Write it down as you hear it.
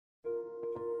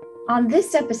On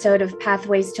this episode of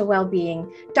Pathways to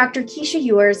Wellbeing, Dr. Keisha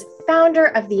Ewers, founder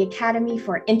of the Academy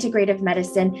for Integrative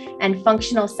Medicine and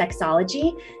Functional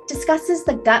Sexology, discusses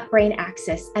the gut-brain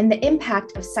axis and the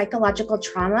impact of psychological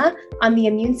trauma on the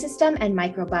immune system and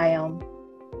microbiome.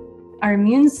 Our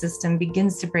immune system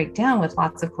begins to break down with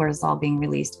lots of cortisol being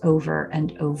released over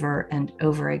and over and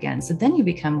over again. So then you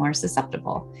become more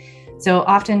susceptible. So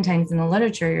oftentimes in the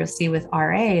literature, you'll see with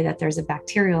RA that there's a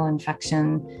bacterial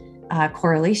infection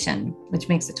correlation, which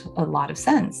makes a lot of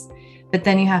sense. But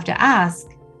then you have to ask,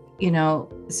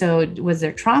 so was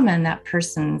there trauma in that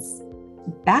person's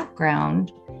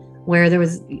background where there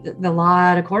was a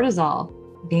lot of cortisol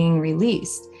being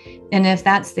released? And if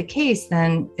that's the case,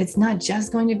 then it's not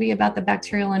just going to be about the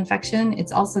bacterial infection,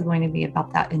 it's also going to be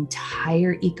about that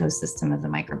entire ecosystem of the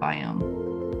microbiome.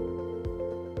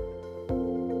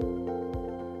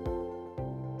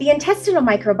 The intestinal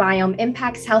microbiome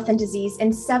impacts health and disease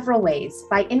in several ways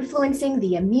by influencing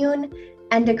the immune,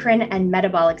 endocrine, and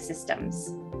metabolic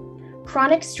systems.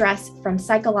 Chronic stress from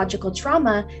psychological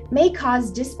trauma may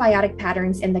cause dysbiotic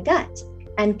patterns in the gut,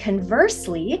 and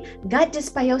conversely, gut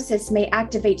dysbiosis may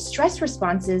activate stress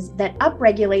responses that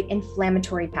upregulate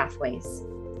inflammatory pathways.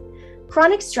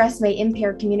 Chronic stress may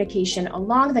impair communication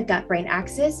along the gut-brain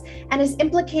axis and is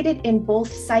implicated in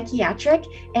both psychiatric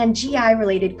and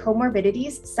GI-related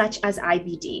comorbidities such as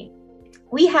IBD.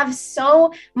 We have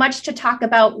so much to talk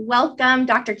about. Welcome,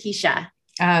 Dr. Keisha.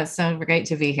 So great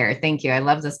to be here. Thank you. I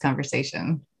love this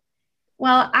conversation.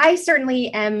 Well, I certainly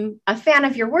am a fan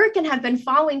of your work and have been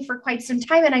following for quite some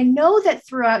time. And I know that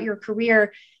throughout your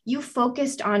career, you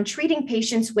focused on treating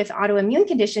patients with autoimmune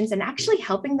conditions and actually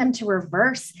helping them to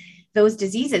reverse those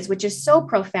diseases, which is so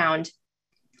profound.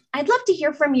 I'd love to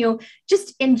hear from you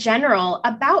just in general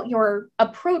about your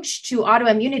approach to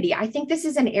autoimmunity. I think this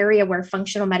is an area where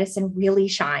functional medicine really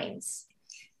shines.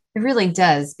 It really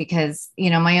does, because,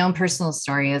 my own personal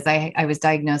story is I was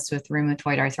diagnosed with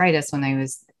rheumatoid arthritis when I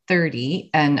was 30,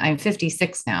 and I'm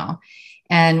 56 now.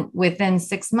 And within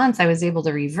 6 months, I was able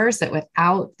to reverse it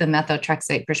without the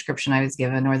methotrexate prescription I was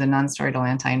given or the nonsteroidal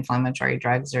anti-inflammatory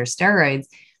drugs or steroids,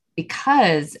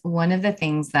 because one of the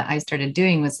things that I started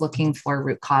doing was looking for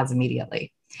root cause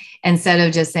immediately. Instead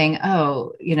of just saying,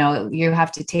 you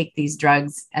have to take these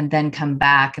drugs and then come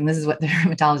back. And this is what the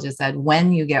rheumatologist said: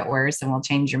 when you get worse, and we'll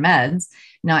change your meds,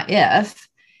 not if.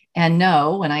 And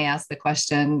no, when I asked the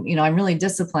question, I'm really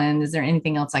disciplined. Is there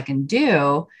anything else I can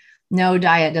do? No,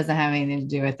 diet doesn't have anything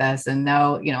to do with this. And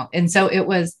no, and so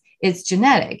it's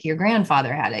genetic. Your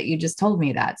grandfather had it. You just told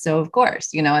me that. So of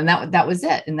course, and that was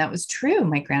it. And that was true.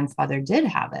 My grandfather did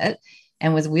have it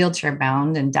and was wheelchair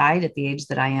bound and died at the age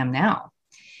that I am now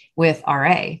with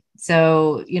RA.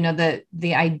 So,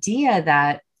 the idea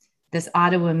that this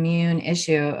autoimmune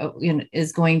issue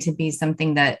is going to be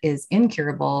something that is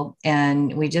incurable,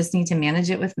 and we just need to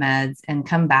manage it with meds and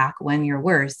come back when you're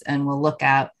worse, and we'll look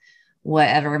at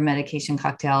whatever medication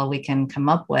cocktail we can come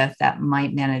up with that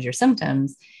might manage your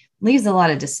symptoms, leaves a lot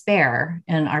of despair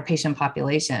in our patient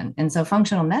population. And so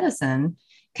functional medicine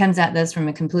comes at this from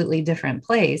a completely different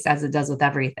place, as it does with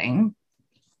everything,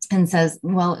 and says,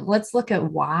 well, let's look at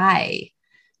why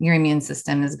your immune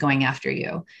system is going after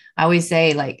you. I always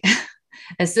say, like,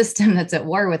 a system that's at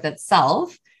war with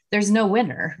itself, there's no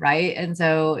winner, right? And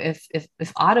so if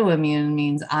autoimmune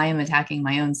means I am attacking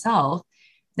my own self,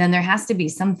 then there has to be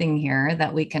something here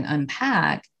that we can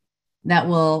unpack that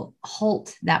will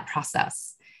halt that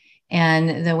process.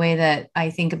 And the way that I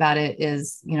think about it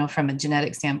is, from a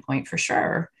genetic standpoint, for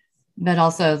sure, but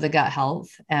also the gut health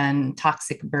and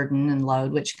toxic burden and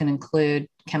load, which can include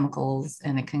chemicals,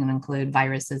 and it can include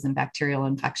viruses and bacterial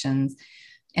infections,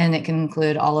 and it can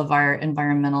include all of our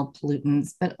environmental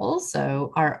pollutants, but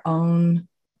also our own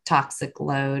toxic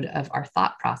load of our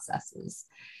thought processes,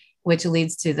 which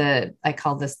leads to I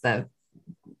call this the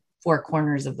four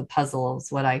corners of the puzzle.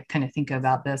 Is what I kind of think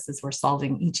about this is we're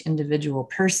solving each individual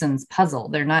person's puzzle.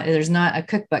 There's not a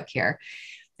cookbook here.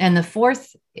 And the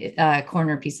fourth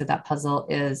corner piece of that puzzle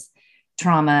is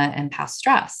trauma and past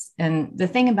stress. And the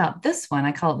thing about this one,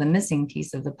 I call it the missing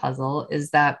piece of the puzzle,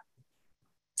 is that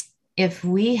if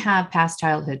we have past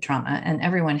childhood trauma, and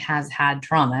everyone has had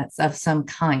trauma of some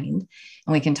kind,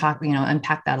 and we can talk,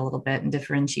 unpack that a little bit and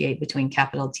differentiate between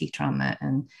capital T trauma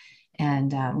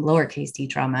and lowercase t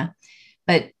trauma.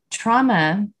 But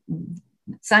trauma,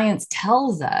 science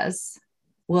tells us,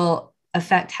 will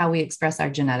affect how we express our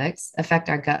genetics, affect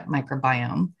our gut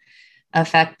microbiome,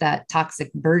 affect that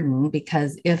toxic burden,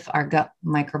 because if our gut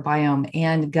microbiome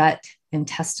and gut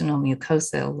intestinal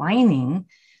mucosa lining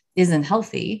isn't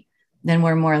healthy, then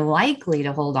we're more likely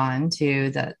to hold on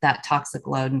to that toxic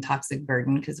load and toxic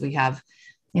burden, because we have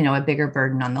a bigger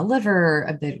burden on the liver,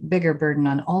 a bigger burden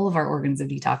on all of our organs of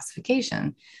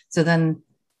detoxification. So then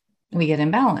we get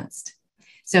imbalanced.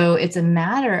 So it's a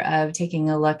matter of taking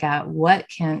a look at what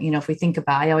can, if we think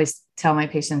about, I always tell my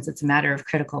patients, it's a matter of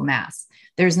critical mass.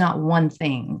 There's not one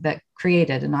thing that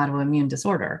created an autoimmune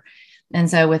disorder. And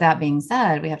so with that being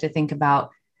said, we have to think about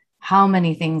how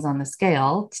many things on the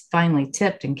scale finally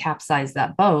tipped and capsized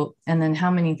that boat. And then how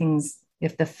many things,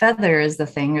 if the feather is the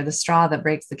thing or the straw that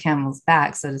breaks the camel's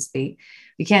back, so to speak,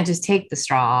 you can't just take the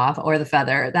straw off or the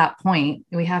feather. At that point,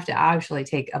 we have to actually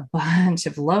take a bunch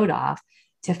of load off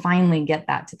to finally get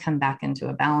that to come back into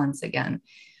a balance again.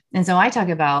 And so I talk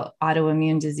about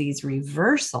autoimmune disease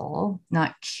reversal,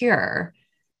 not cure,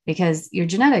 because your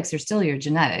genetics are still your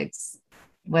genetics,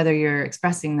 whether you're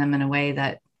expressing them in a way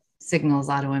that signals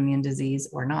autoimmune disease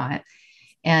or not.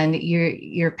 And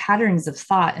your patterns of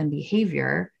thought and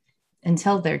behavior,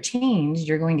 until they're changed,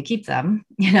 you're going to keep them,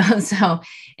 So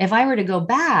if I were to go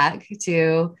back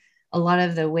to a lot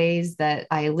of the ways that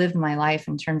I lived my life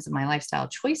in terms of my lifestyle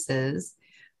choices,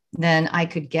 then I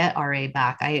could get RA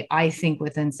back. I think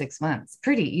within 6 months,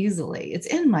 pretty easily. It's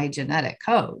in my genetic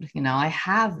code. I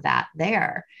have that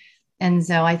there. And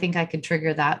so I think I could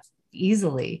trigger that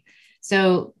easily.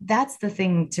 So that's the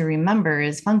thing to remember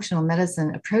is functional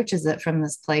medicine approaches it from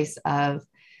this place of,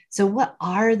 so what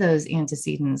are those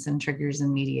antecedents and triggers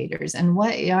and mediators? And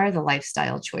what are the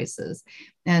lifestyle choices?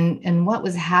 And what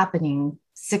was happening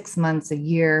 6 months, a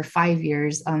year, 5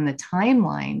 years on the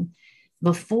timeline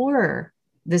before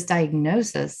this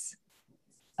diagnosis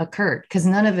occurred? Because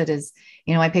none of it is,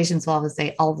 my patients will always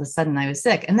say, all of a sudden I was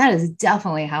sick. And that is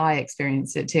definitely how I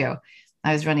experienced it too.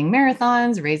 I was running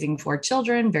marathons, raising 4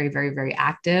 children, very, very, very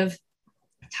active,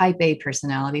 type A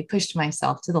personality, pushed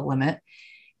myself to the limit.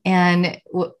 And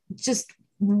just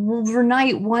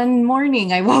overnight, one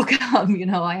morning, I woke up,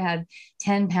 I had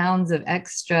 10 pounds of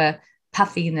extra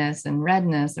puffiness and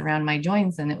redness around my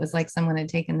joints. And it was like someone had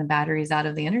taken the batteries out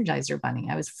of the Energizer Bunny.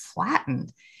 I was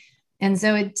flattened. And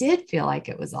so it did feel like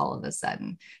it was all of a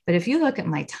sudden. But if you look at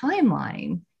my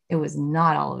timeline, it was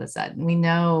not all of a sudden. We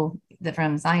know that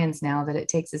from science now that it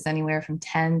takes us anywhere from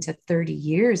 10 to 30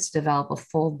 years to develop a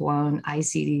full-blown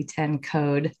ICD-10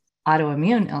 code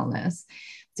autoimmune illness,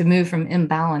 to move from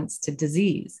imbalance to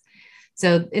disease.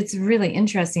 So it's really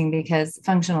interesting because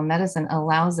functional medicine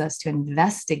allows us to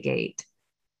investigate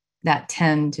that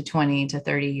 10 to 20 to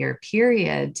 30 year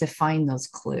period to find those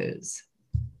clues.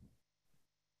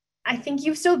 I think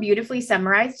you've so beautifully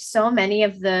summarized so many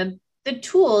of the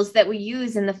tools that we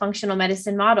use in the functional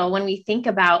medicine model. When we think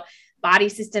about body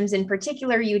systems in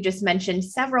particular, you just mentioned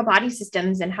several body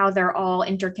systems and how they're all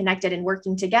interconnected and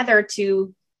working together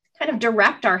to kind of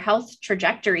direct our health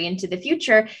trajectory into the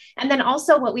future. And then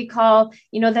also what we call,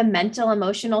 the mental,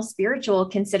 emotional, spiritual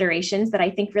considerations that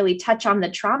I think really touch on the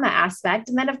trauma aspect.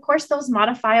 And then of course, those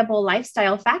modifiable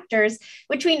lifestyle factors,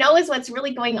 which we know is what's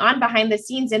really going on behind the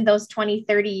scenes in those 20,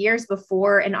 30 years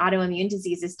before an autoimmune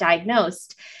disease is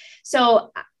diagnosed.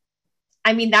 So,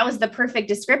 that was the perfect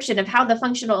description of how the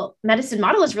functional medicine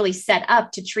model is really set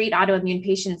up to treat autoimmune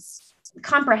patients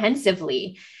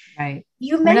comprehensively. Right.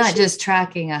 We're not just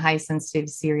tracking a high sensitive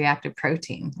C-reactive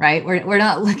protein, right? We're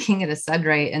not looking at a SUD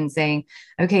rate and saying,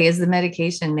 okay, is the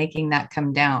medication making that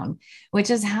come down?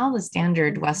 Which is how the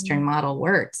standard Western model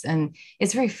works. And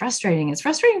it's very frustrating. It's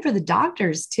frustrating for the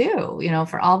doctors too,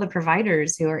 for all the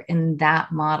providers who are in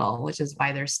that model, which is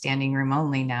why they're standing room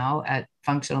only now at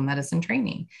functional medicine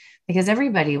training, because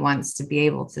everybody wants to be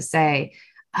able to say,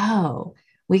 oh,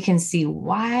 we can see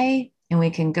why. And we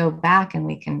can go back and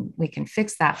we can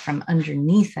fix that from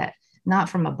underneath it, not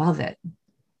from above it.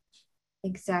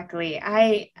 Exactly.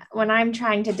 When I'm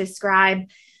trying to describe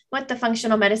what the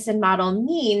functional medicine model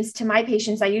means to my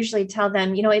patients, I usually tell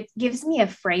them, it gives me a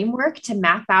framework to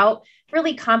map out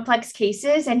really complex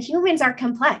cases, and humans are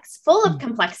complex, full of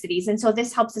complexities. And so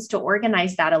this helps us to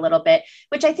organize that a little bit,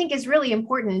 which I think is really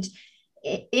important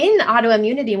in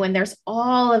autoimmunity when there's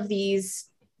all of these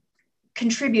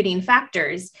contributing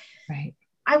factors. Right.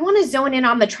 I want to zone in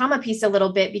on the trauma piece a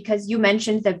little bit because you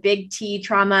mentioned the big T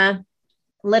trauma,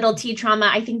 little t trauma.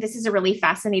 I think this is a really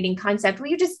fascinating concept. Will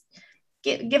you just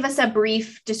give us a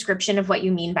brief description of what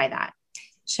you mean by that?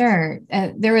 Sure.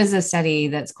 There was a study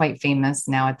that's quite famous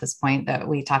now at this point that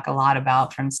we talk a lot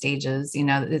about from Stages.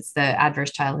 It's the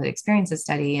Adverse Childhood Experiences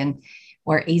Study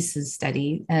or ACEs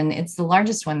study, and it's the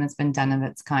largest one that's been done of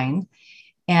its kind.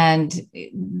 And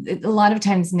a lot of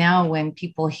times now when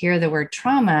people hear the word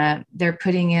trauma, they're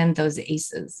putting in those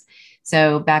ACEs.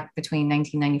 So back between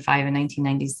 1995 and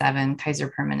 1997, Kaiser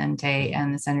Permanente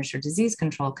and the Centers for Disease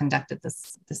Control conducted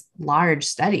this large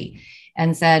study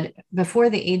and said, before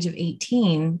the age of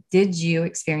 18, did you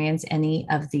experience any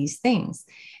of these things?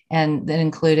 And that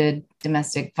included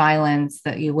domestic violence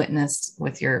that you witnessed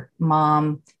with your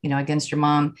mom, against your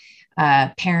mom,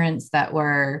 parents that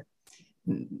were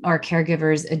or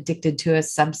caregivers addicted to a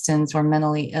substance or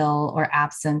mentally ill or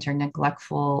absent or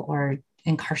neglectful or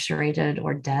incarcerated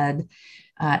or dead,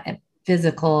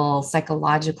 physical,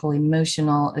 psychological,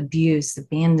 emotional abuse,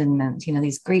 abandonment,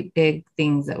 these great big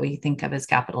things that we think of as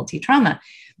capital T trauma.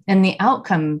 And the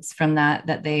outcomes from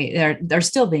that they're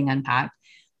still being unpacked,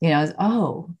 is,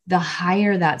 the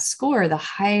higher that score, the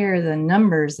higher the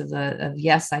numbers of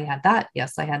yes, I had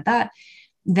that,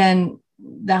 then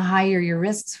the higher your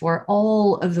risks for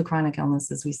all of the chronic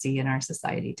illnesses we see in our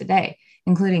society today,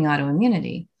 including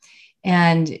autoimmunity.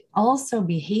 And also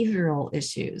behavioral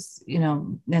issues,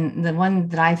 and the one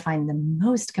that I find the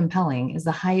most compelling is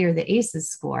the higher the ACEs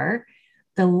score,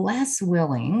 the less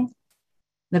willing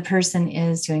the person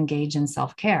is to engage in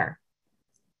self-care.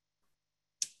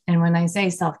 And when I say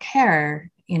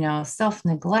self-care,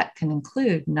 self-neglect can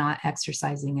include not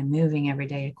exercising and moving every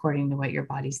day according to what your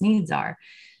body's needs are,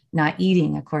 not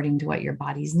eating according to what your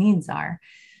body's needs are,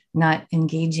 not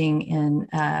engaging in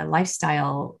a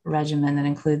lifestyle regimen that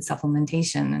includes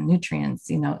supplementation and nutrients,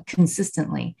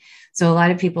 consistently. So a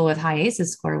lot of people with high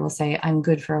ACEs score will say, I'm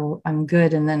good,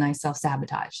 and then I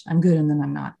self-sabotage. I'm good, and then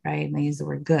I'm not, right? And they use the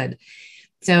word good.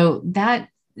 So that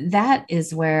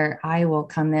is where I will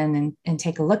come in and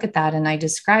take a look at that. And I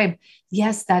describe,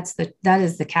 yes, that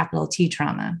is the capital T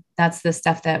trauma. That's the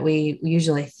stuff that we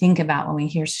usually think about when we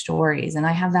hear stories. And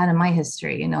I have that in my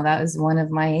history. That was one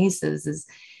of my ACEs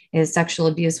is sexual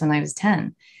abuse when I was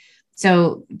 10.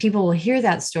 So people will hear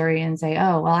that story and say,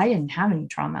 oh, well, I didn't have any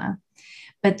trauma.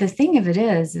 But the thing of it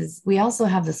is we also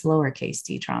have this lowercase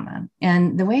t trauma.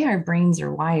 And the way our brains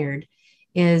are wired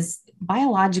is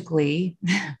biologically,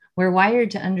 we're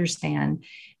wired to understand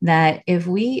that if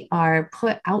we are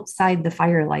put outside the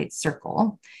firelight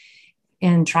circle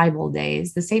in tribal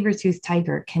days, the saber-toothed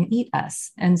tiger can eat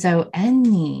us. And so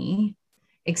any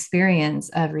experience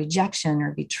of rejection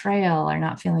or betrayal or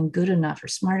not feeling good enough or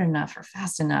smart enough or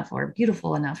fast enough or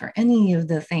beautiful enough or any of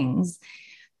the things,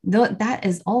 that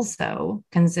is also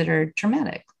considered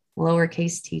traumatic,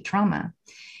 lowercase t trauma.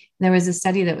 There was a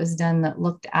study that was done that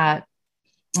looked at,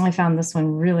 I found this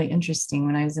one really interesting.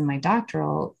 When I was in my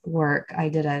doctoral work, I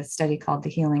did a study called the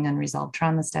Healing Unresolved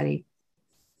Trauma Study.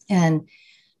 And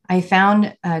I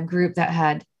found a group that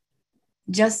had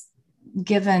just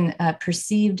given a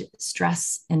perceived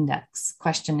stress index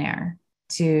questionnaire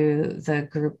to the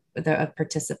group of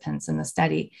participants in the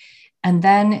study. And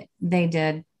then they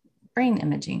did brain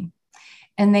imaging.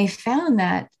 And they found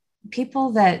that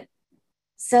people that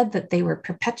said that they were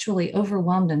perpetually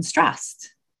overwhelmed and stressed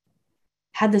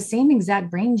had the same exact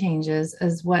brain changes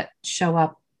as what show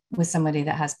up with somebody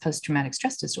that has post-traumatic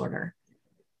stress disorder.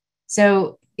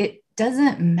 So it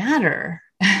doesn't matter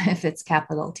if it's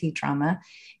capital T trauma.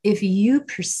 If you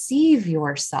perceive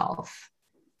yourself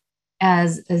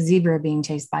as a zebra being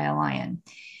chased by a lion,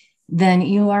 then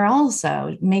you are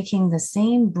also making the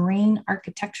same brain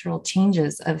architectural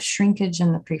changes of shrinkage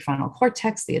in the prefrontal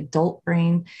cortex, the adult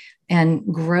brain, and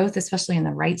growth, especially in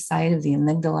the right side of the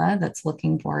amygdala that's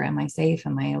looking for, am I safe?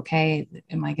 Am I okay?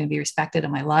 Am I going to be respected?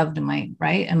 Am I loved? Am I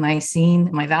right? Am I seen?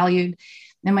 Am I valued?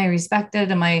 Am I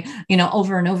respected? Am I,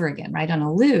 over and over again, right? On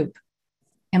a loop.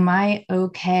 Am I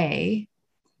okay?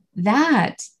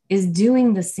 That is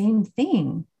doing the same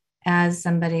thing as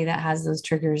somebody that has those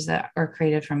triggers that are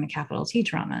created from a capital T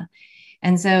trauma.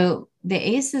 And so the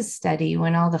ACEs study,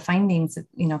 when all the findings,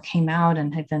 came out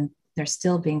and they're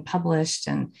still being published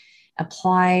and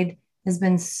applied, has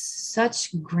been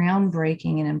such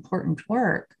groundbreaking and important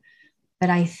work. But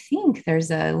I think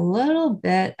there's a little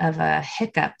bit of a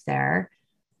hiccup there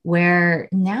where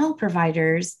now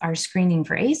providers are screening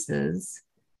for ACEs,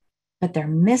 but they're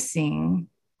missing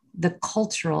the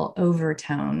cultural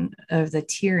overtone of the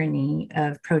tyranny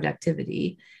of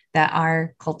productivity that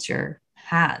our culture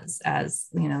has as,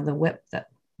 the whip that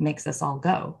makes us all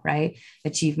go, right?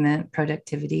 Achievement,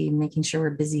 productivity, making sure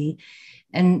we're busy.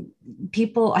 And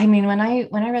people, when I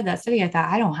read that study, I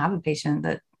thought, I don't have a patient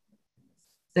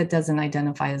that doesn't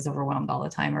identify as overwhelmed all the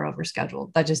time or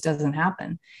overscheduled. That just doesn't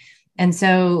happen. And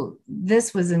so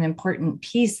this was an important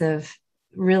piece of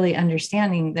really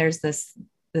understanding there's this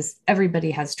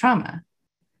everybody has trauma.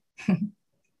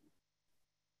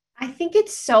 I think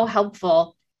it's so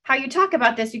helpful how you talk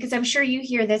about this, because I'm sure you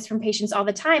hear this from patients all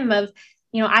the time of,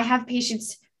 I have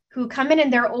patients who come in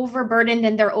and they're overburdened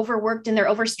and they're overworked and they're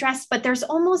overstressed, but there's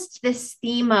almost this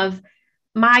theme of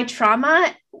my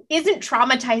trauma isn't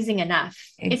traumatizing enough.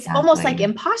 Exactly. It's almost like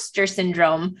imposter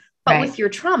syndrome, but with your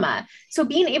trauma. So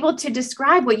being able to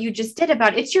describe what you just did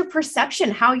about it's your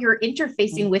perception, how you're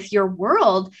interfacing with your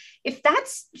world. If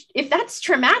that's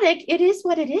traumatic, it is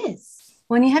what it is.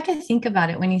 When you have to think about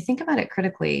it, when you think about it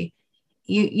critically,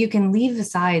 you can leave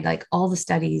aside like all the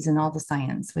studies and all the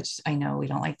science, which I know we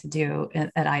don't like to do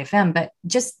at IFM, but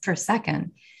just for a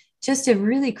second, just to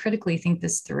really critically think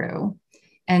this through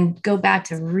and go back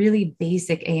to really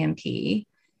basic A&P,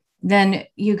 then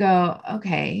you go,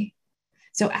 okay,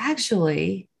 so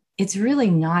actually it's really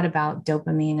not about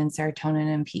dopamine and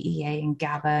serotonin and PEA and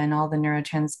GABA and all the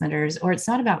neurotransmitters, or it's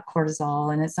not about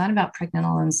cortisol, and it's not about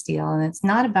pregnenolone and steel, and it's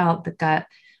not about the gut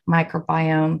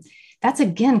microbiome. That's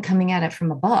again coming at it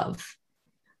from above.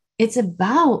 It's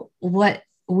about what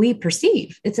we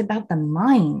perceive. It's about the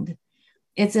mind.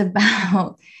 It's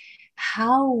about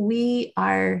how we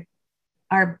are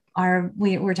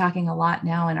we're talking a lot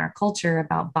now in our culture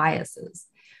about biases.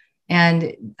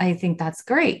 And I think that's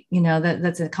great.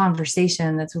 That's a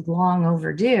conversation that's long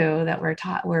overdue, that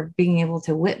we're being able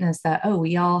to witness that, oh,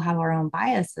 we all have our own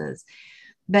biases.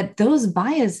 But those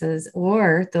biases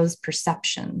or those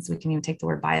perceptions, we can even take the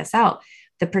word bias out,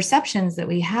 the perceptions that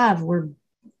we have were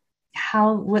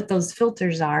what those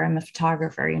filters are. I'm a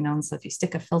photographer, and so if you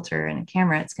stick a filter in a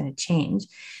camera, it's going to change.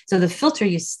 So the filter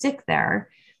you stick there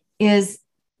is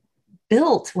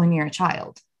built when you're a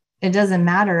child. It doesn't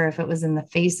matter if it was in the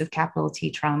face of capital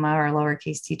T trauma or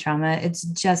lowercase t trauma. It's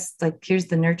just like, here's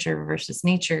the nurture versus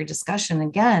nature discussion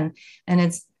again. And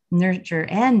it's nurture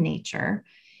and nature.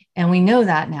 And we know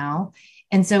that now.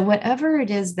 And so whatever it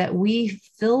is that we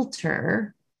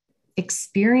filter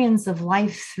experience of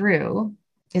life through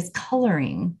is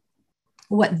coloring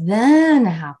what then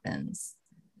happens,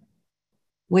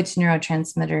 which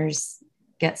neurotransmitters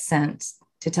get sent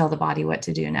to tell the body what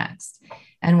to do next.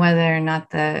 And whether or not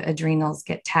the adrenals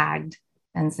get tagged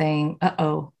and saying,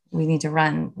 uh-oh, we need to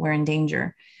run, we're in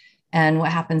danger. And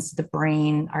what happens to the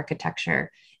brain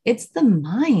architecture? It's the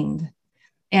mind.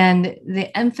 And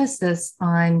the emphasis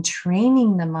on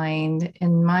training the mind,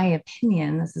 in my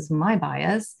opinion, this is my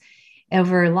bias,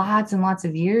 over lots and lots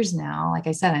of years now. Like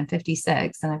I said, I'm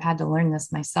 56 and I've had to learn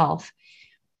this myself.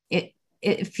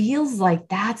 It feels like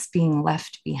that's being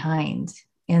left behind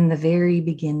in the very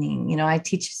beginning. I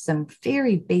teach some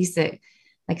very basic,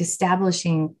 like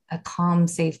establishing a calm,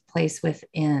 safe place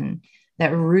within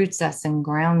that roots us and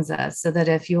grounds us, so that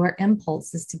if your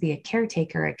impulse is to be a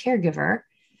caretaker, a caregiver,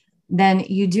 then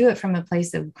you do it from a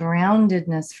place of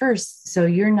groundedness first. So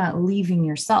you're not leaving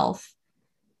yourself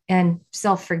and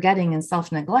self-forgetting and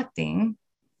self-neglecting.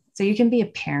 So you can be a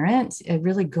parent, a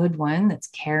really good one that's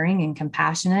caring and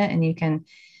compassionate, and you can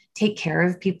take care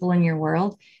of people in your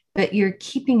world, but you're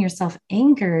keeping yourself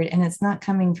anchored, and it's not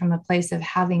coming from a place of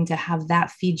having to have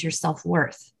that feed your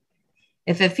self-worth.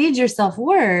 If it feeds your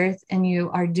self-worth and you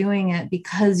are doing it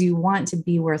because you want to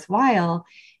be worthwhile,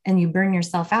 and you burn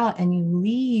yourself out and you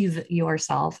leave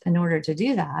yourself in order to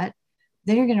do that,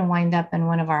 then you're going to wind up in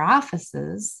one of our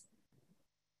offices,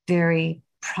 very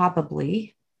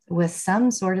probably with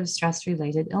some sort of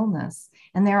stress-related illness.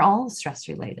 And they're all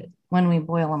stress-related when we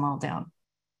boil them all down.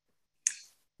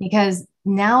 Because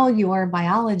now your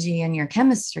biology and your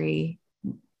chemistry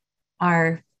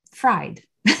are fried,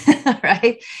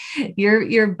 right?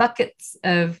 Your buckets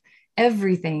of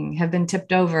everything have been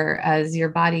tipped over as your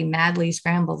body madly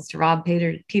scrambles to rob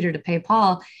Peter to pay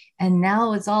Paul. And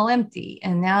now it's all empty.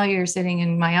 And now you're sitting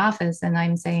in my office and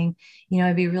I'm saying,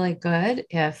 it'd be really good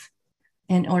if,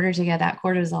 in order to get that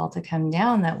cortisol to come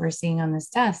down that we're seeing on this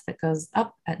test that goes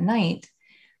up at night,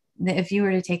 that if you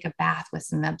were to take a bath with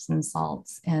some Epsom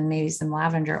salts and maybe some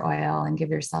lavender oil and give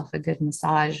yourself a good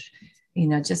massage,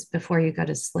 just before you go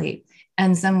to sleep.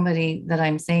 And somebody that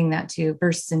I'm saying that to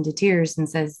bursts into tears and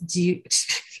says, do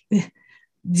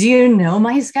you know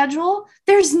my schedule?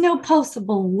 There's no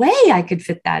possible way I could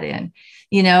fit that in,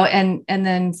 and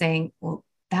then saying, well,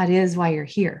 that is why you're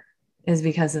here, is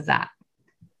because of that,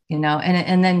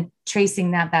 and then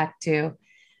tracing that back to,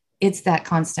 it's that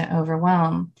constant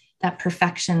overwhelm, that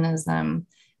perfectionism,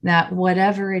 that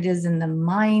whatever it is in the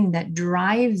mind that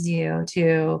drives you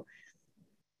to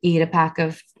eat a pack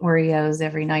of Oreos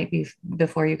every night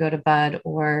before you go to bed,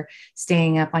 or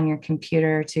staying up on your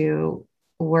computer to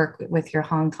work with your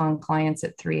Hong Kong clients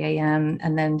at 3 a.m.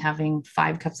 and then having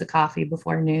 5 cups of coffee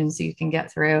before noon so you can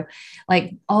get through.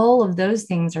 Like, all of those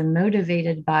things are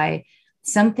motivated by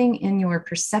something in your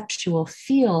perceptual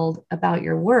field about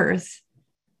your worth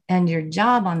and your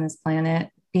job on this planet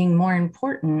being more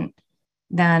important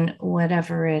than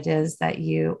whatever it is that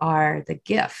you are, the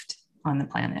gift on the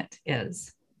planet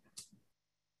is.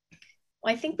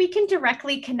 Well, I think we can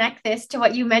directly connect this to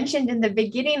what you mentioned in the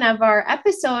beginning of our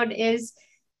episode is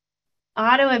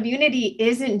autoimmunity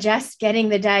isn't just getting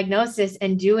the diagnosis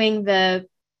and doing the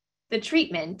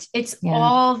treatment. It's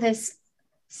all this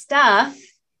stuff,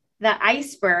 the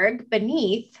iceberg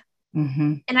beneath.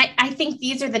 Mm-hmm. And I think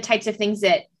these are the types of things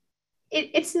that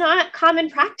it's not common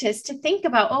practice to think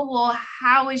about, oh, well,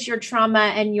 how is your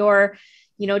trauma and your,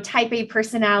 type A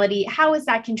personality, how is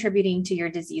that contributing to your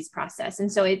disease process?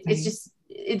 And so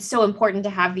it's so important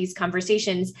to have these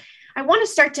conversations. I want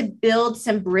to start to build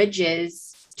some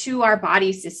bridges to our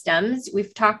body systems.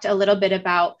 We've talked a little bit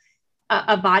about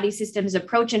a body systems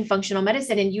approach in functional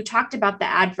medicine, and you talked about the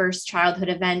adverse childhood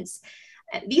events.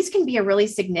 These can be a really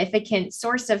significant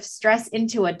source of stress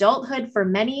into adulthood for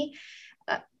many.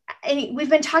 And we've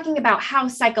been talking about how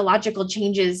psychological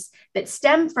changes that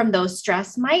stem from those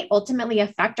stress might ultimately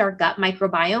affect our gut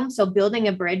microbiome. So building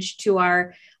a bridge to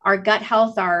our gut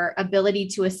health, our ability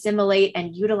to assimilate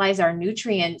and utilize our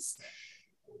nutrients.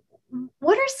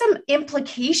 What are some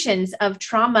implications of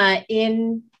trauma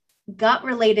in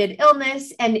gut-related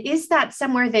illness? And is that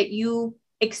somewhere that you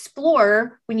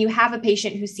explore when you have a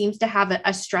patient who seems to have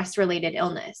a stress-related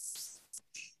illness?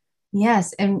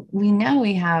 Yes. And we know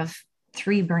we have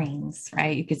 3 brains,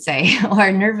 right? You could say,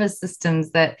 or nervous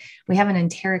systems, that we have an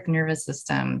enteric nervous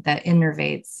system that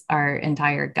innervates our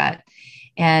entire gut.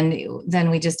 And then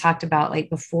we just talked about, like,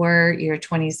 before you're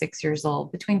 26 years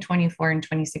old, between 24 and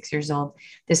 26 years old,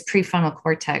 this prefrontal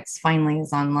cortex finally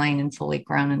is online and fully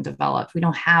grown and developed. We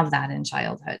don't have that in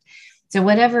childhood. So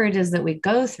whatever it is that we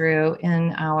go through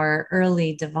in our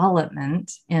early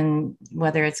development, in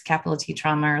whether it's capital T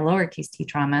trauma or lowercase t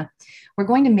trauma, we're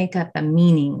going to make up a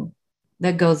meaning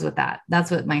that goes with that.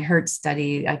 That's what my Hertz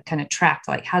study, I kind of tracked,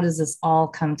 like, how does this all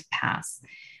come to pass?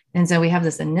 And so we have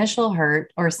this initial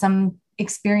hurt or some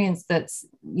experience that's,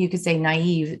 you could say,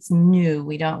 naive. It's new.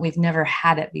 We've never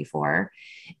had it before.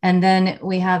 And then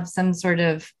we have some sort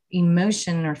of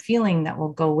emotion or feeling that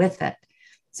will go with it.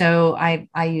 So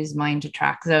I use mine to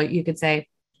track. So you could say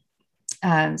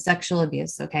sexual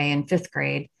abuse. Okay. In 5th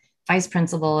grade, vice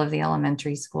principal of the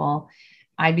elementary school,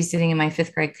 I'd be sitting in my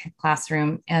 5th grade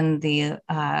classroom and the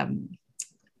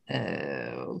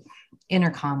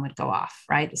intercom would go off,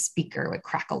 right? The speaker would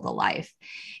crackle to life.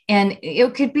 And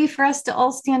it could be for us to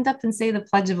all stand up and say the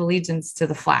Pledge of Allegiance to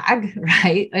the flag,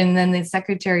 right? And then the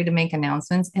secretary to make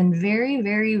announcements. And very,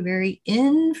 very, very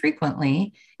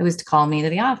infrequently, it was to call me to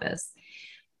the office.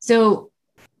 So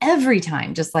every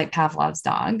time, just like Pavlov's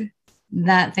dog,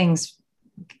 that thing's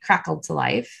crackled to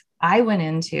life, I went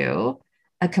into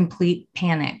a complete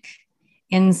panic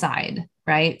inside,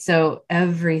 right? So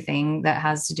everything that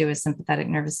has to do with sympathetic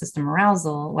nervous system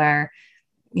arousal, where,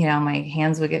 my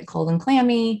hands would get cold and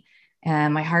clammy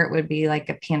and my heart would be like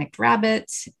a panicked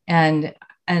rabbit. And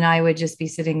I would just be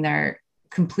sitting there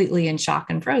completely in shock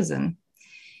and frozen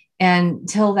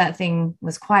until that thing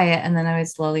was quiet. And then I would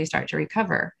slowly start to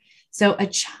recover. So a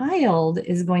child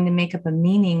is going to make up a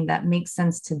meaning that makes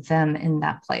sense to them in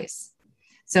that place.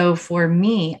 So for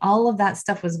me, all of that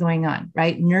stuff was going on,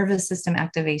 right? Nervous system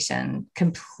activation,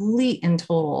 complete and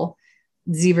total,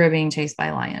 zebra being chased by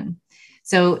a lion.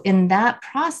 So in that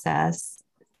process,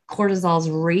 cortisol's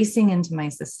racing into my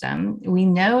system. We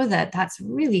know that that's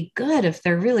really good if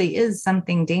there really is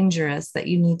something dangerous that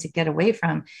you need to get away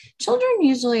from. Children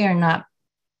usually they're not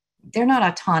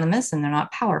autonomous and they're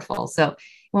not powerful. So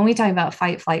when we talk about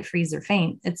fight, flight, freeze, or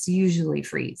faint, it's usually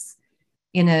freeze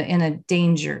in a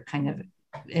danger kind of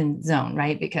in zone,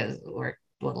 right? Because we're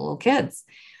little kids.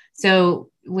 So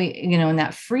we, in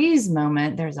that freeze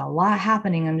moment, there's a lot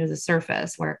happening under the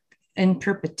surface where in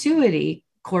perpetuity,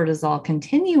 cortisol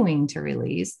continuing to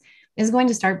release is going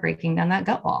to start breaking down that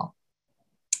gut wall.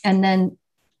 And then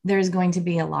there's going to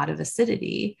be a lot of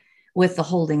acidity with the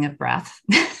holding of breath.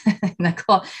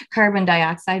 The carbon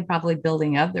dioxide probably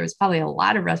building up. There was probably a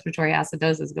lot of respiratory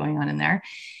acidosis going on in there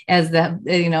as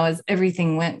as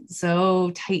everything went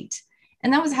so tight.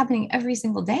 And that was happening every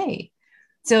single day.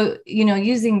 So,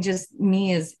 using just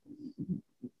me as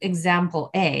example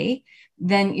A,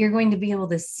 then you're going to be able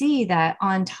to see that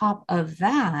on top of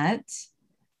that,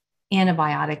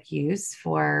 antibiotic use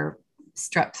for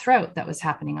strep throat that was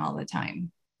happening all the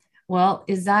time. Well,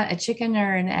 is that a chicken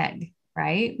or an egg,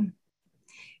 right?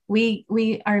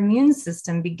 Our immune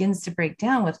system begins to break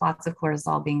down with lots of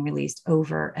cortisol being released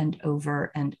over and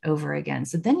over and over again.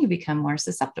 So then you become more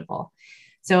susceptible.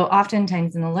 So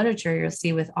oftentimes in the literature, you'll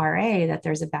see with RA that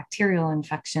there's a bacterial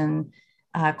infection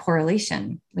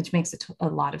correlation, which makes a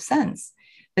lot of sense.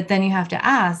 But then you have to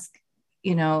ask,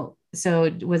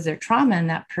 so was there trauma in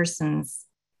that person's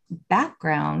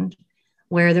background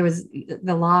where there was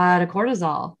a lot of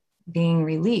cortisol being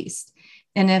released?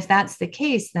 And if that's the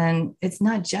case, then it's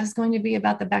not just going to be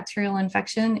about the bacterial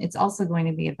infection. It's also going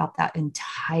to be about that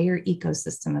entire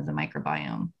ecosystem of the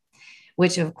microbiome,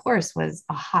 which of course was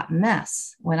a hot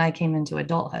mess when I came into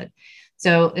adulthood.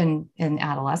 So in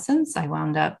adolescence, I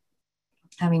wound up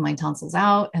having my tonsils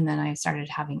out, and then I started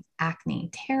having acne,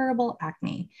 terrible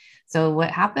acne. So what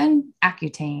happened?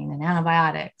 Accutane and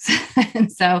antibiotics.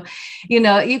 And so,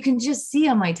 you can just see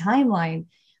on my timeline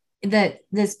that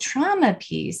this trauma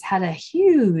piece had a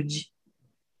huge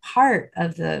part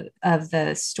of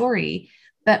the story,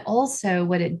 but also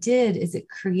what it did is it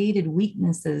created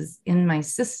weaknesses in my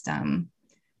system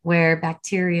where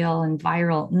bacterial and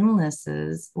viral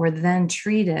illnesses were then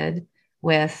treated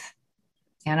with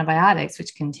antibiotics,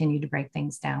 which continue to break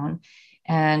things down,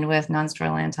 and with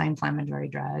nonsteroidal anti-inflammatory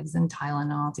drugs and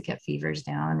Tylenol to get fevers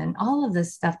down. And all of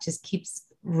this stuff just keeps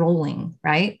rolling,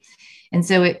 right? And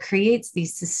so it creates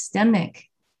these systemic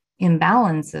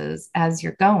imbalances as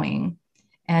you're going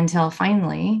until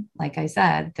finally, like I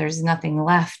said, there's nothing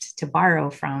left to borrow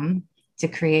from to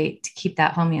keep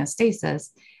that homeostasis.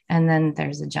 And then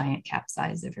there's a giant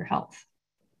capsize of your health.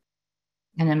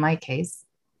 And in my case,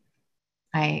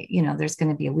 there's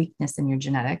going to be a weakness in your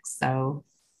genetics. So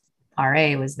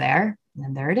RA was there,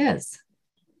 and there it is.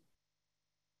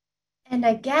 And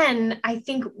again, I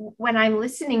think when I'm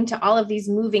listening to all of these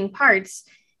moving parts,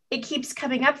 it keeps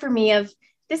coming up for me of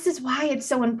this is why it's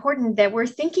so important that we're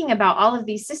thinking about all of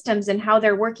these systems and how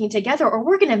they're working together, or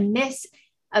we're going to miss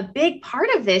a big part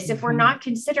of this if we're not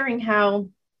considering how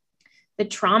the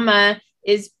trauma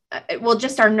is,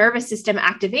 just our nervous system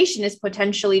activation is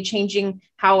potentially changing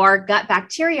how our gut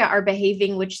bacteria are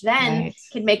behaving, which then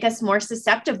can make us more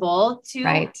susceptible to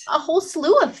a whole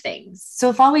slew of things. So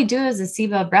if all we do is a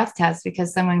SIBO breath test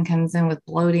because someone comes in with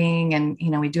bloating and,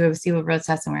 we do a SIBO breath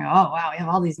test and we're, oh, wow, we have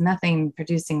all these methane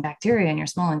producing bacteria in your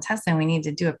small intestine. We need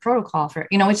to do a protocol for,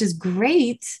 which is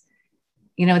great.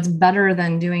 It's better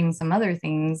than doing some other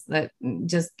things that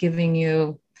just giving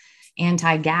you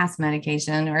anti-gas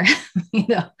medication or,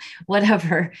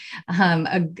 whatever,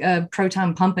 a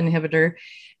proton pump inhibitor.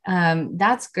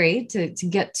 That's great to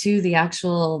get to the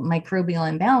actual microbial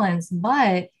imbalance.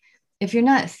 But if you're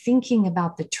not thinking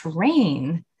about the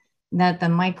terrain that the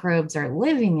microbes are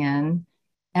living in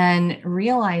and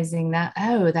realizing that,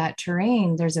 that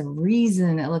terrain, there's a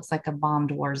reason it looks like a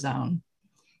bombed war zone.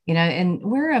 And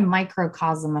we're a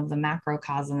microcosm of the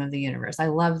macrocosm of the universe. I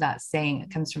love that saying. It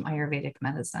comes from Ayurvedic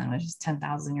medicine, which is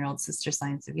 10,000-year-old sister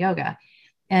science of yoga.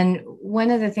 And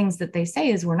one of the things that they say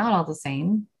is we're not all the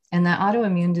same. And that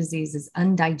autoimmune disease is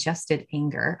undigested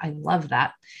anger. I love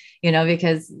that,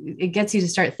 because it gets you to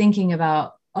start thinking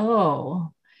about, the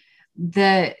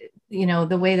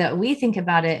way that we think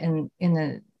about it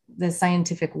in the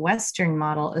scientific Western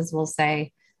model is we'll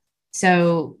say,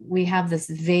 so we have this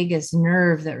vagus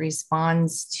nerve that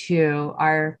responds to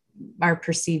our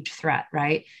perceived threat,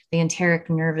 right? The enteric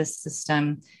nervous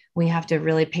system. We have to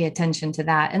really pay attention to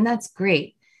that. And that's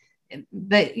great.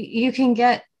 But you can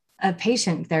get a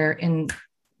patient there in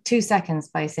 2 seconds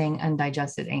by saying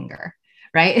undigested anger,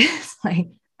 right? It's like,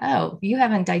 oh, you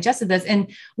haven't digested this.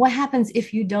 And what happens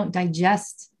if you don't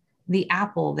digest the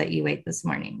apple that you ate this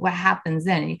morning? What happens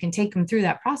then? And you can take them through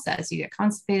that process. You get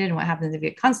constipated. And what happens if you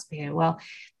get constipated? Well,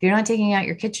 if you're not taking out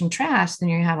your kitchen trash, then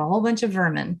you're going to have a whole bunch of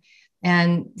vermin.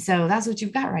 And so that's what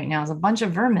you've got right now is a bunch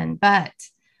of vermin. But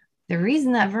the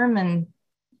reason that vermin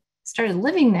started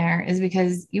living there is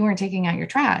because you weren't taking out your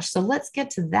trash. So let's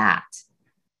get to that.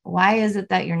 Why is it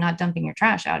that you're not dumping your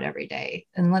trash out every day?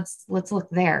 And let's look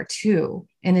there too,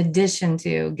 in addition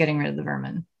to getting rid of the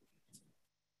vermin.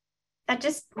 That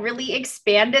just really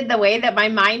expanded the way that my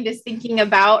mind is thinking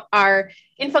about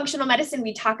in functional medicine,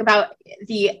 we talk about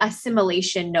the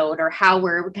assimilation node or how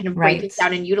we're kind of breaking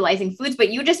down and utilizing foods, but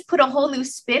you just put a whole new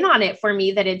spin on it for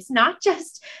me that it's not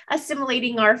just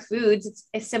assimilating our foods, it's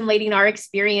assimilating our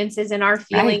experiences and our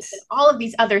feelings and all of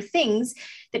these other things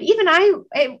that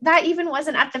that even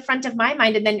wasn't at the front of my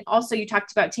mind. And then also you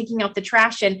talked about taking out the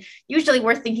trash, and usually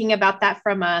we're thinking about that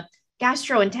from a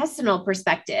gastrointestinal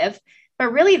perspective.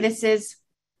 But really, this is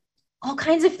all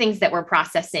kinds of things that we're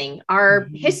processing, our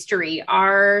history,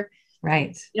 our,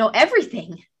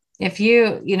 everything. If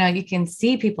you can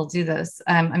see people do this.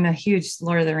 I'm a huge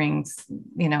Lord of the Rings,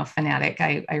 fanatic.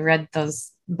 I read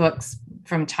those books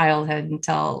from childhood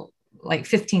until like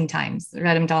 15 times. I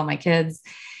read them to all my kids,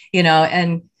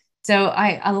 and So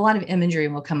a lot of imagery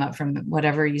will come up from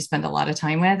whatever you spend a lot of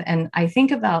time with. And I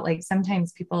think about like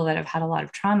sometimes people that have had a lot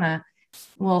of trauma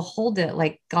will hold it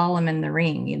like Gollum in the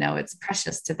ring, it's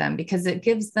precious to them because it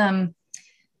gives them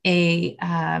a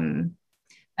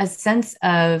sense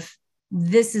of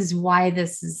this is why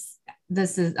this is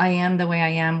I am the way I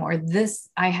am, or this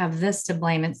I have this to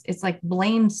blame. It's like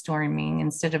blame storming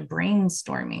instead of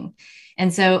brainstorming.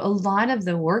 And so a lot of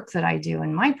the work that I do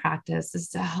in my practice is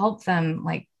to help them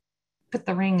like put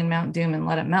the ring in Mount Doom and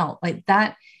let it melt like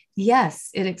that. Yes,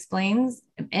 it explains.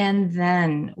 And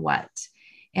then what?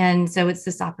 And so it's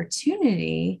this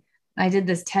opportunity. I did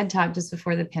this TED talk just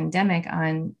before the pandemic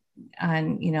on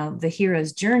the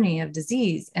hero's journey of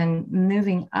disease and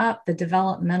moving up the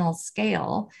developmental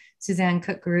scale. Suzanne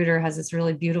Cook-Garuder has this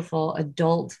really beautiful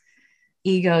adult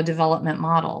ego development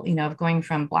model, of going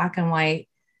from black and white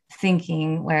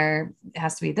thinking where it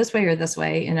has to be this way or this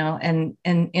way, and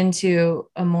into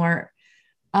a more,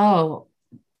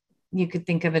 you could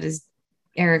think of it as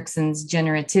Erickson's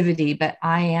generativity, but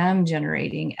I am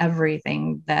generating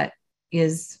everything that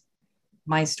is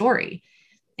my story.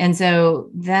 And so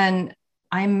then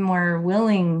I'm more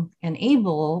willing and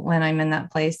able when I'm in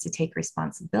that place to take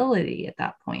responsibility at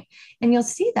that point. And you'll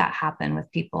see that happen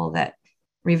with people that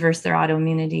reverse their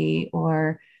autoimmunity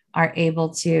or are able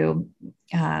to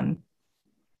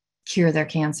cure their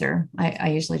cancer. I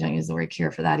usually don't use the word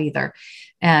cure for that either,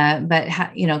 but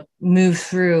move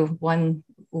through one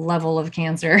level of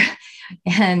cancer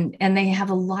and they have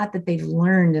a lot that they've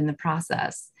learned in the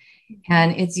process.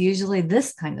 And it's usually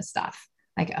this kind of stuff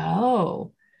like,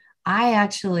 I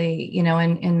actually,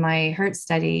 in my hurt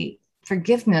study,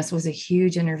 forgiveness was a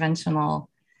huge interventional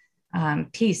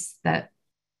piece that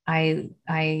I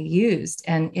used,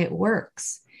 and it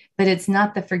works, but it's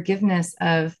not the forgiveness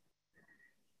of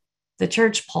the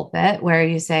church pulpit where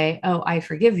you say, I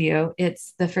forgive you.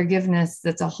 It's the forgiveness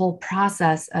that's a whole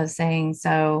process of saying,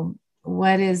 so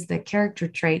what is the character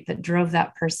trait that drove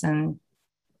that person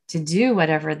to do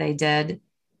whatever they did?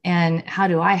 And how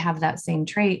do I have that same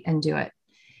trait and do it?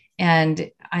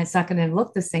 And it's not going to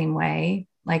look the same way.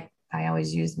 Like I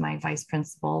always use my vice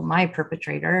principal, my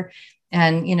perpetrator.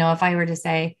 And, if I were to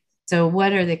say, so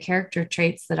what are the character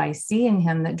traits that I see in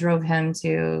him that drove him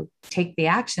to take the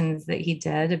actions that he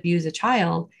did, abuse a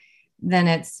child? Then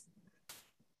it's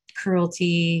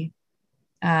cruelty,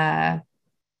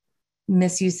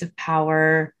 misuse of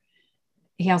power.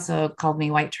 He also called me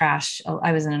white trash.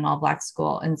 I was in an all Black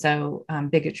school. And so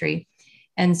bigotry.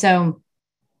 And so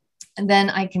then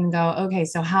I can go, okay,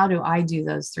 so how do I do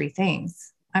those three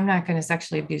things? I'm not going to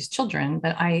sexually abuse children,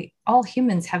 but all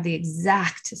humans have the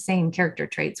exact same character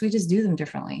traits. We just do them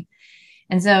differently.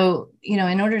 And so,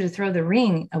 in order to throw the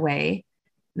ring away,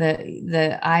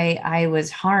 I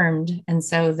was harmed. And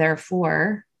so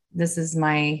therefore, this is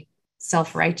my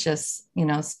self-righteous,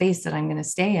 space that I'm going to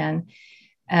stay in,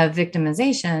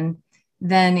 victimization.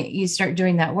 Then you start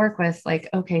doing that work with like,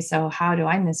 okay, so how do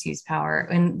I misuse power?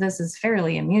 And this is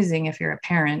fairly amusing if you're a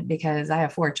parent, because I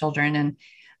have 4 children and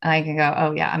I can go,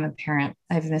 oh yeah, I'm a parent.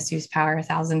 I've misused power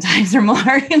 1,000 times or more,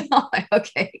 like,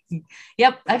 okay,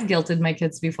 yep, I've guilted my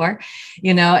kids before,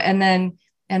 and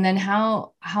then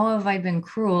how have I been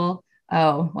cruel?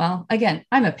 Oh, well, again,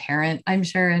 I'm a parent. I'm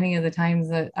sure any of the times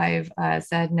that I've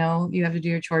said, no, you have to do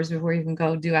your chores before you can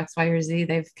go do X, Y, or Z,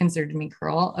 they've considered me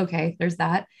cruel. Okay, there's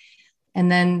that. And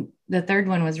then the third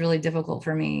one was really difficult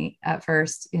for me at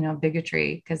first,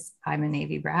 bigotry, because I'm a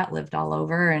Navy brat, lived all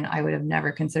over, and I would have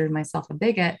never considered myself a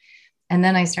bigot. And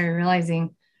then I started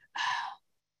realizing,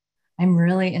 I'm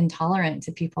really intolerant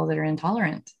to people that are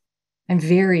intolerant. I'm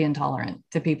very intolerant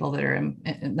to people that are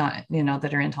not,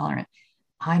 that are intolerant.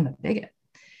 I'm a bigot.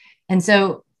 And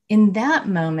so in that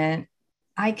moment,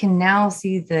 I can now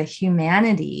see the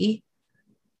humanity.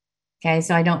 Okay.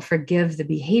 So I don't forgive the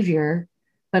behavior,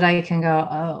 but I can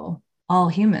go, all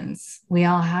humans, we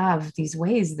all have these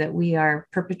ways that we are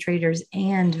perpetrators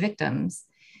and victims.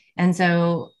 And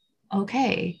so,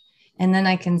 okay. And then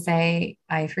I can say,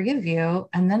 I forgive you.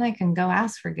 And then I can go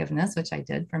ask forgiveness, which I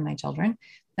did from my children,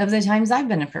 of the times I've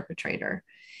been a perpetrator.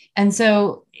 And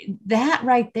so that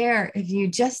right there, if you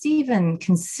just even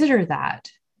consider that,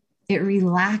 it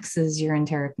relaxes your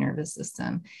enteric nervous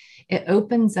system. It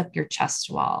opens up your chest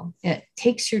wall. It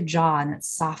takes your jaw and it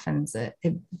softens it.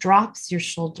 It drops your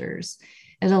shoulders.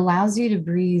 It allows you to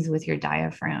breathe with your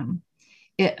diaphragm.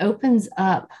 It opens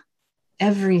up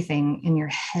everything in your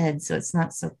head so it's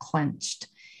not so clenched.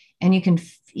 And you can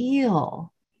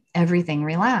feel everything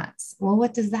relax. Well,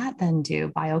 what does that then do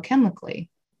biochemically?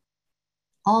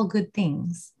 All good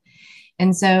things.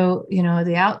 And so,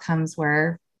 the outcomes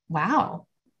were, wow,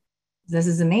 this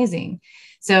is amazing.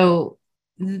 So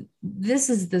this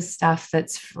is the stuff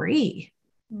that's free.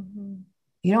 Mm-hmm.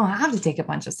 You don't have to take a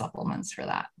bunch of supplements for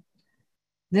that.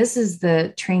 This is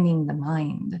the training the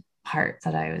mind part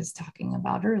that I was talking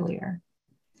about earlier.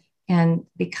 And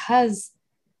because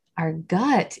our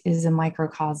gut is a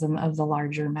microcosm of the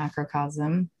larger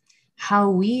macrocosm,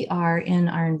 how we are in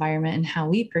our environment and how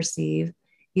we perceive,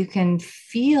 you can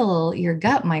feel your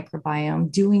gut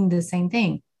microbiome doing the same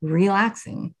thing,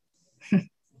 relaxing.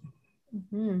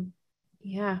 Mm-hmm.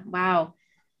 Yeah. Wow.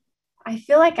 I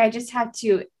feel like I just have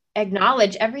to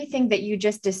acknowledge everything that you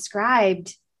just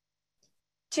described.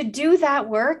 To do that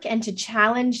work and to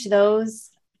challenge those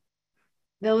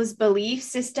belief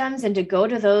systems and to go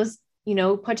to those,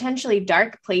 potentially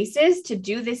dark places to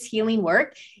do this healing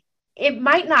work, it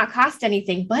might not cost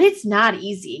anything, but it's not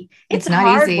easy. It's not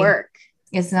hard easy. work.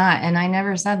 It's not. And I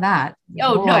never said that.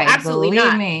 Oh, no, absolutely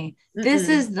believe not. Me. Mm-mm. This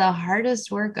is the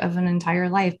hardest work of an entire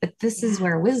life, but this is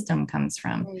where wisdom comes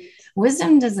from. Right.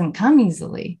 Wisdom doesn't come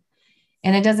easily.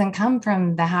 And it doesn't come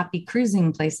from the happy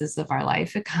cruising places of our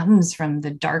life. It comes from the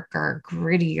darker,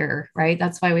 grittier, right?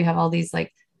 That's why we have all these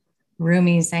like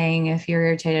Rumi saying, if you're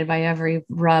irritated by every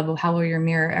rub, how will your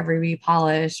mirror ever be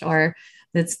polished? Or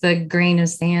it's the grain of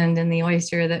sand in the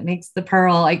oyster that makes the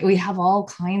pearl. Like we have all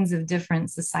kinds of different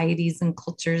societies and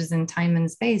cultures and time and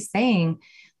space saying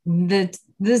that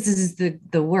this is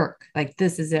the work, like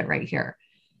this is it right here.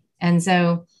 And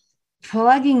so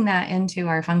plugging that into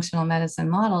our functional medicine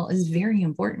model is very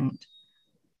important.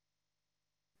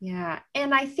 Yeah.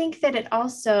 And I think that it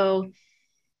also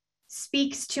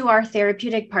speaks to our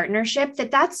therapeutic partnership,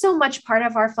 that's so much part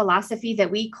of our philosophy, that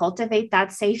we cultivate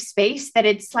that safe space, that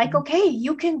it's like, okay,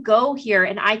 you can go here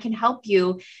and I can help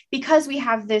you, because we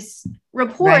have this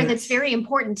rapport that's very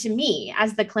important to me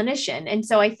as the clinician. And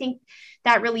so I think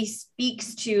that really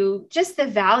speaks to just the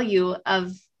value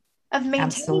of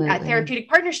maintaining that therapeutic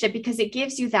partnership, because it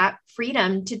gives you that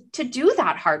freedom to do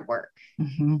that hard work.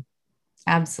 Mm-hmm.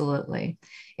 Absolutely.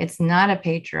 It's not a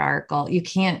patriarchal. You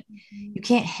can't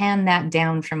hand that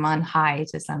down from on high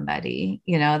to somebody.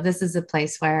 This is a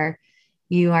place where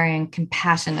you are in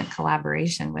compassionate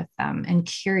collaboration with them and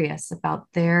curious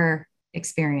about their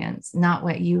experience, not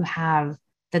what you have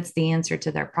that's the answer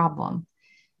to their problem.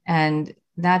 And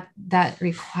that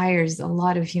requires a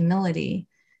lot of humility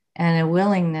and a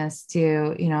willingness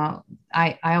to,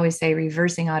 I always say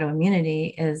reversing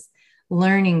autoimmunity is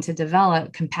learning to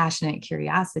develop compassionate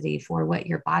curiosity for what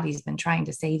your body's been trying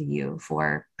to say to you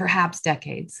for perhaps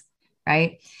decades,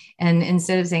 right? And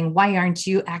instead of saying, why aren't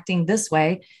you acting this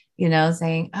way?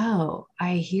 Saying, oh,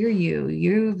 I hear you.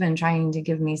 You've been trying to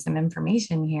give me some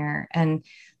information here. And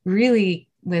really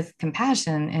with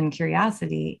compassion and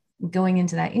curiosity, going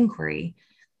into that inquiry.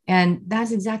 And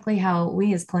that's exactly how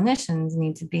we as clinicians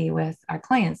need to be with our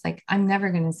clients. Like, I'm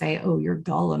never going to say, oh, you're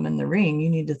Gollum in the ring, you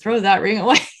need to throw that ring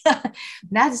away.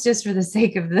 That's just for the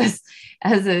sake of this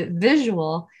as a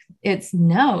visual. It's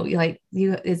no, like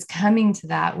it's coming to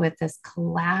that with this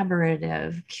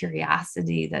collaborative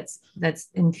curiosity that's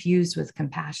infused with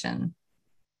compassion.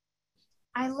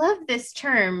 I love this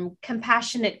term,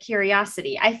 compassionate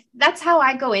curiosity. That's how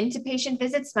I go into patient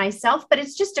visits myself, but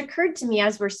it's just occurred to me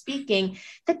as we're speaking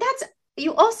that's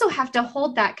you also have to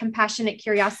hold that compassionate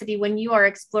curiosity when you are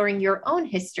exploring your own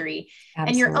history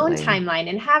and your own timeline,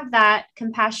 and have that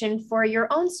compassion for your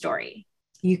own story.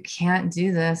 You can't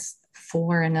do this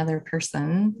for another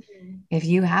person if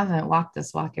you haven't walked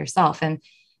this walk yourself. And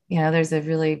there's a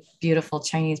really beautiful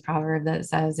Chinese proverb that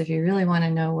says, if you really want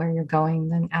to know where you're going,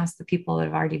 then ask the people that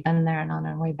have already been there and on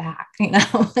their way back,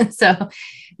 And so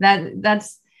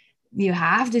that's, you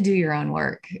have to do your own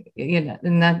work,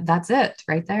 and that's it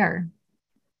right there.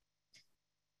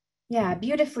 Yeah,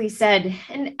 beautifully said.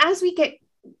 And as we get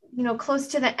close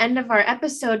to the end of our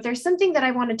episode, there's something that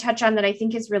I want to touch on that I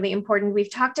think is really important. We've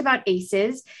talked about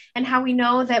ACEs and how we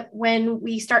know that when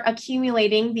we start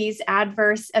accumulating these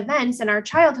adverse events in our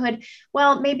childhood,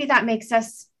 well, maybe that makes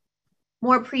us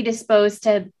more predisposed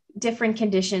to different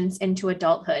conditions into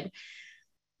adulthood.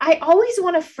 I always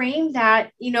want to frame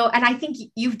that, and I think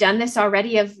you've done this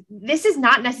already, of this is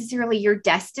not necessarily your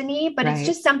destiny, but It's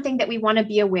just something that we want to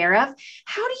be aware of.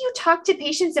 How do you talk to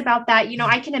patients about that?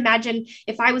 I can imagine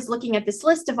if I was looking at this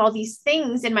list of all these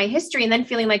things in my history and then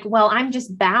feeling like, well, I'm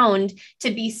just bound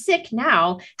to be sick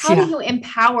now. How do you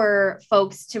empower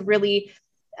folks to really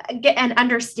get and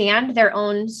understand their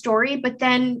own story, but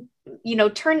then,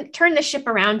 turn the ship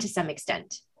around to some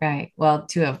extent? Right. Well,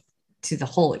 to the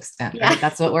whole extent, right?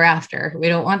 That's what we're after. We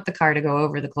don't want the car to go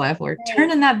over the cliff. We're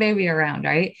turning that baby around,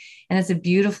 right? And it's a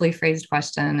beautifully phrased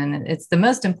question. And it's the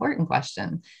most important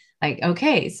question. Like,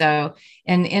 okay, so,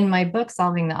 and in my book,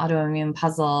 Solving the Autoimmune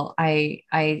Puzzle, I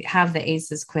have the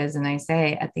ACEs quiz and I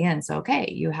say at the end, so,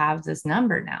 okay, you have this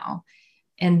number now.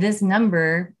 And this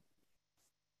number,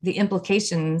 the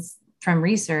implications from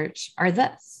research are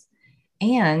this.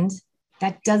 And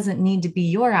that doesn't need to be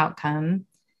your outcome.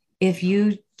 If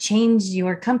you change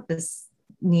your compass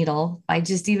needle by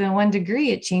just even 1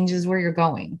 degree, it changes where you're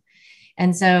going.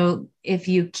 And so if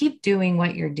you keep doing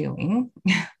what you're doing,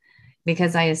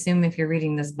 because I assume if you're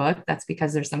reading this book, that's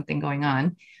because there's something going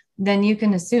on, then you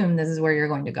can assume this is where you're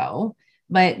going to go.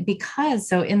 But because,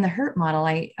 so in the HURT model,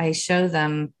 I show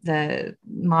them the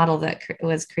model that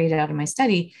was created out of my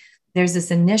study. There's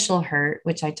this initial HURT,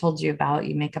 which I told you about.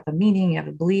 You make up a meaning, you have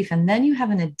a belief, and then you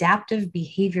have an adaptive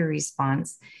behavior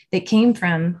response that came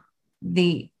from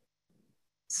the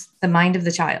mind of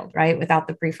the child, right? Without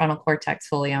the prefrontal cortex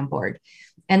fully on board.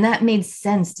 And that made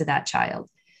sense to that child.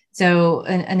 So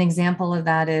an example of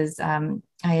that is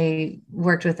I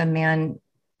worked with a man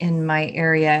in my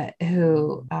area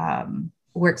who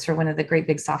works for one of the great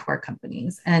big software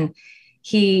companies. And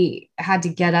he had to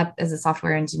get up as a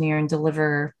software engineer and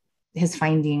deliver his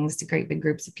findings to great big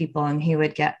groups of people. And he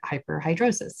would get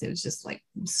hyperhidrosis. It was just like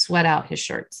sweat out his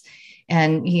shirts.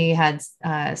 And he had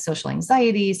social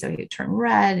anxiety. So he'd turn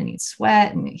red and he'd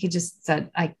sweat. And he just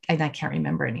said, I can't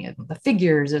remember any of the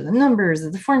figures or the numbers or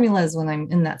the formulas when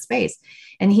I'm in that space.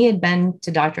 And he had been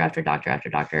to doctor after doctor after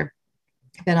doctor,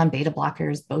 been on beta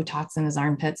blockers, Botox in his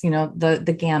armpits,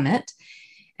 the gamut,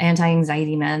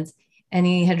 anti-anxiety meds. And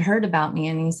he had heard about me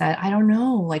and he said, I don't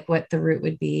know like what the root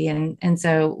would be. And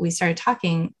so we started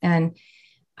talking and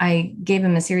I gave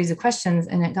him a series of questions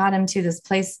and it got him to this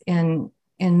place in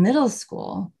middle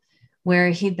school where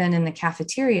he'd been in the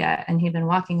cafeteria and he'd been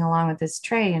walking along with this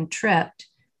tray and tripped.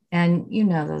 And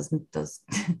those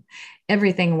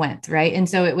everything went right. And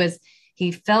so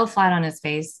he fell flat on his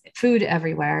face, food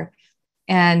everywhere.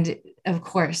 And of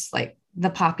course, like the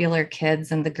popular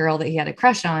kids and the girl that he had a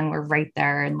crush on were right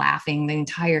there and laughing. The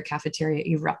entire cafeteria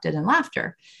erupted in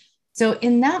laughter. So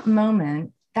in that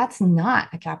moment, that's not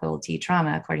a capital T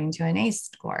trauma, according to an ACE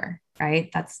score, right?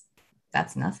 That's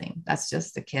nothing. That's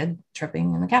just a kid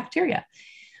tripping in the cafeteria.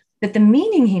 But the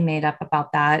meaning he made up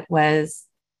about that was,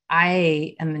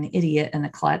 I am an idiot and a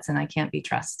klutz and I can't be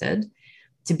trusted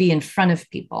to be in front of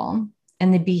people.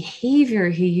 And the behavior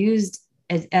he used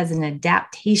as an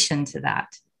adaptation to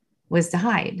that was to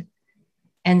hide.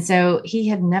 And so he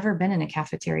had never been in a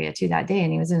cafeteria to that day,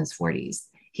 and he was in his 40s.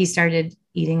 He started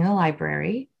eating in the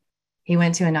library. He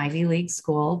went to an Ivy League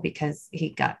school because he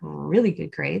got really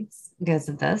good grades because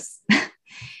of this.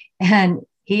 And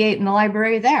he ate in the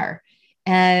library there.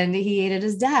 And he ate at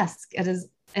his desk, at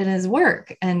his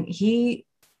work, and he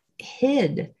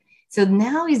hid. So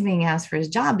now he's being asked for his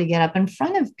job to get up in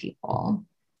front of people.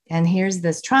 And here's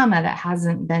this trauma that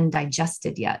hasn't been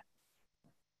digested yet.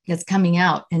 It's coming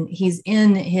out and he's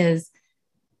in his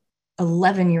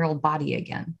 11-year-old body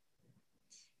again.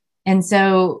 And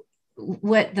so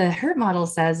what the HURT model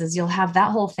says is you'll have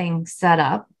that whole thing set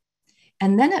up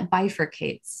and then it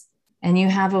bifurcates. And you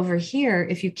have over here,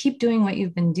 if you keep doing what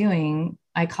you've been doing,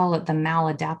 I call it the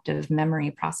maladaptive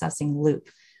memory processing loop,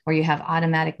 where you have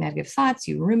automatic negative thoughts,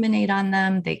 you ruminate on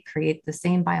them, they create the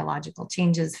same biological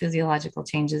changes, physiological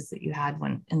changes that you had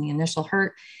when in the initial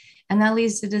HURT, and that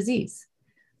leads to disease.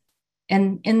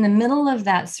 And in the middle of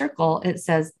that circle, it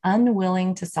says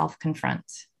unwilling to self-confront.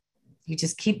 You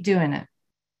just keep doing it.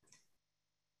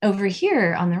 Over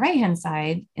here on the right-hand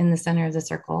side, in the center of the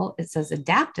circle, it says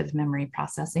adaptive memory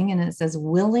processing, and it says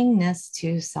willingness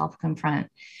to self-confront,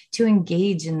 to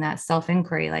engage in that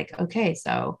self-inquiry. Like, okay,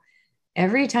 so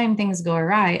every time things go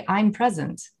awry, I'm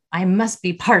present. I must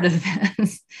be part of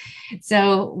this.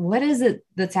 So what is it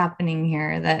that's happening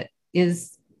here that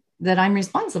I'm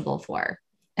responsible for?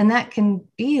 And that can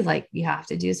be like, you have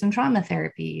to do some trauma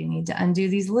therapy. You need to undo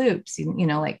these loops,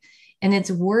 and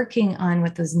it's working on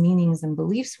what those meanings and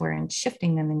beliefs were and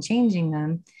shifting them and changing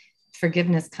them.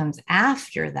 Forgiveness comes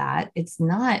after that.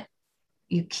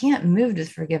 You can't move to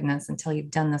forgiveness until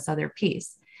you've done this other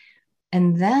piece.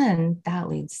 And then that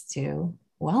leads to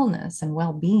wellness and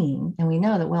well-being. And we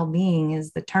know that well-being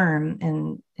is the term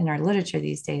in our literature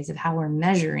these days of how we're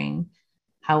measuring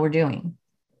how we're doing,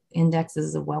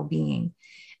 indexes of well-being.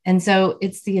 And so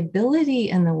it's the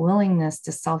ability and the willingness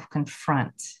to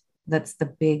self-confront that's the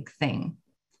big thing.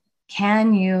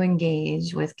 Can you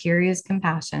engage with curious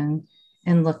compassion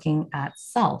in looking at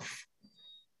self?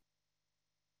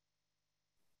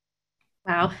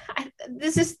 Wow.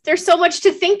 There's so much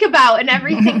to think about and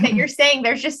everything that you're saying.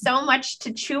 There's just so much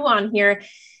to chew on here.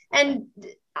 And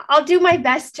I'll do my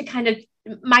best to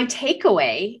my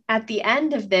takeaway at the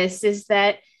end of this is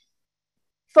that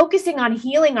focusing on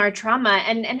healing our trauma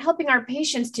and helping our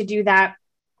patients to do that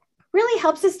really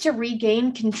helps us to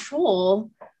regain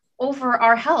control over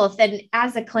our health. And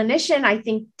as a clinician, I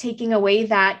think taking away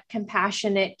that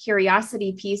compassionate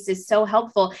curiosity piece is so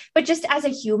helpful. But just as a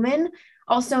human,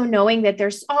 also knowing that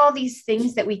there's all these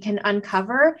things that we can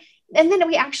uncover, and then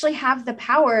we actually have the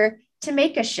power to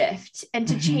make a shift and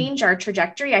to change our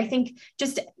trajectory. I think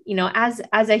just,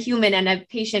 as a human and a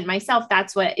patient myself,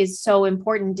 that's what is so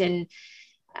important and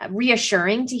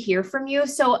reassuring to hear from you.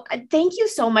 So thank you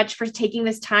so much for taking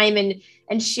this time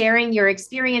and sharing your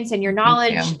experience and your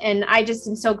knowledge. And I just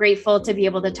am so grateful to be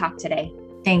able to talk today.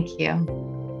 Thank you.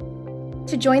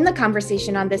 To join the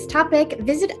conversation on this topic,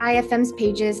 visit IFM's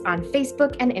pages on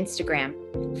Facebook and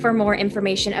Instagram. For more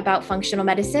information about functional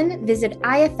medicine, visit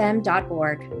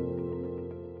ifm.org.